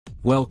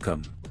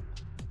Welcome.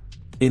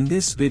 In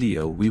this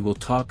video we will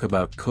talk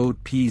about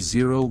code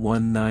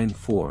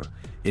P0194,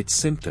 its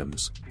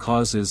symptoms,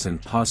 causes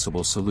and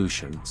possible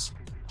solutions.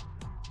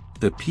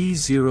 The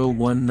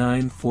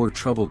P0194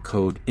 trouble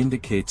code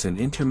indicates an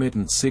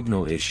intermittent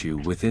signal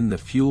issue within the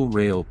fuel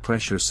rail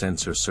pressure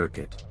sensor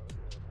circuit.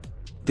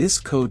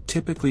 This code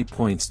typically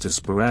points to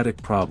sporadic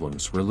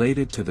problems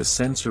related to the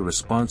sensor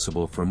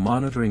responsible for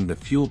monitoring the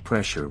fuel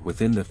pressure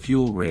within the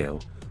fuel rail,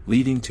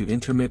 leading to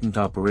intermittent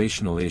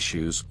operational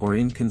issues or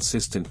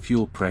inconsistent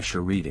fuel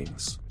pressure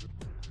readings.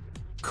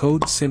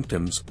 Code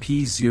symptoms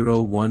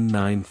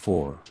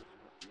P0194.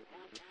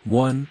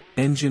 1.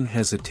 Engine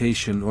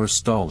hesitation or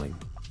stalling.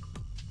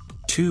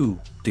 2.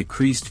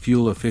 Decreased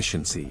fuel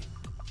efficiency.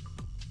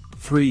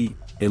 3.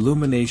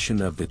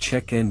 Illumination of the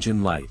check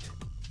engine light.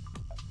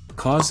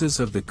 Causes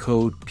of the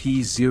code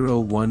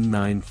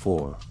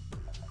P0194.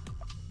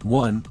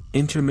 1.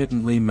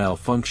 Intermittently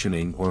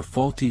malfunctioning or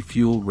faulty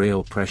fuel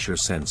rail pressure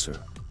sensor.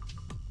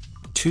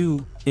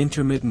 2.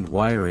 Intermittent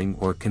wiring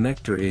or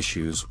connector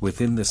issues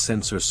within the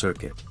sensor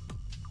circuit.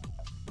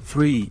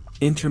 3.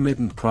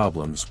 Intermittent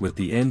problems with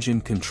the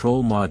engine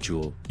control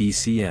module,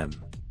 ECM.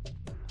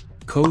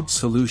 Code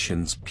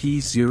solutions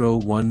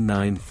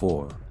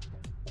P0194.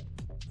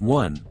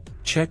 1.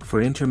 Check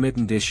for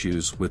intermittent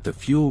issues with the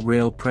fuel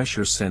rail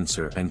pressure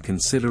sensor and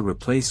consider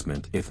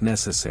replacement if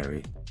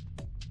necessary.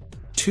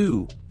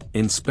 2.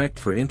 Inspect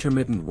for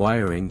intermittent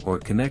wiring or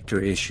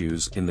connector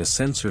issues in the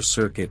sensor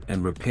circuit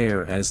and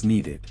repair as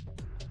needed.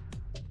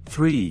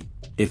 3.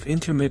 If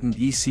intermittent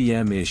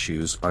ECM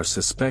issues are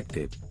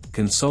suspected,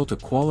 consult a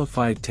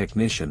qualified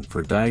technician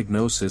for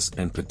diagnosis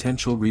and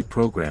potential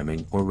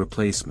reprogramming or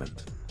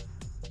replacement.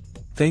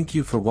 Thank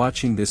you for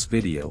watching this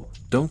video.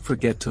 Don't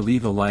forget to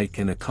leave a like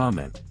and a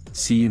comment.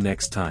 See you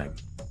next time.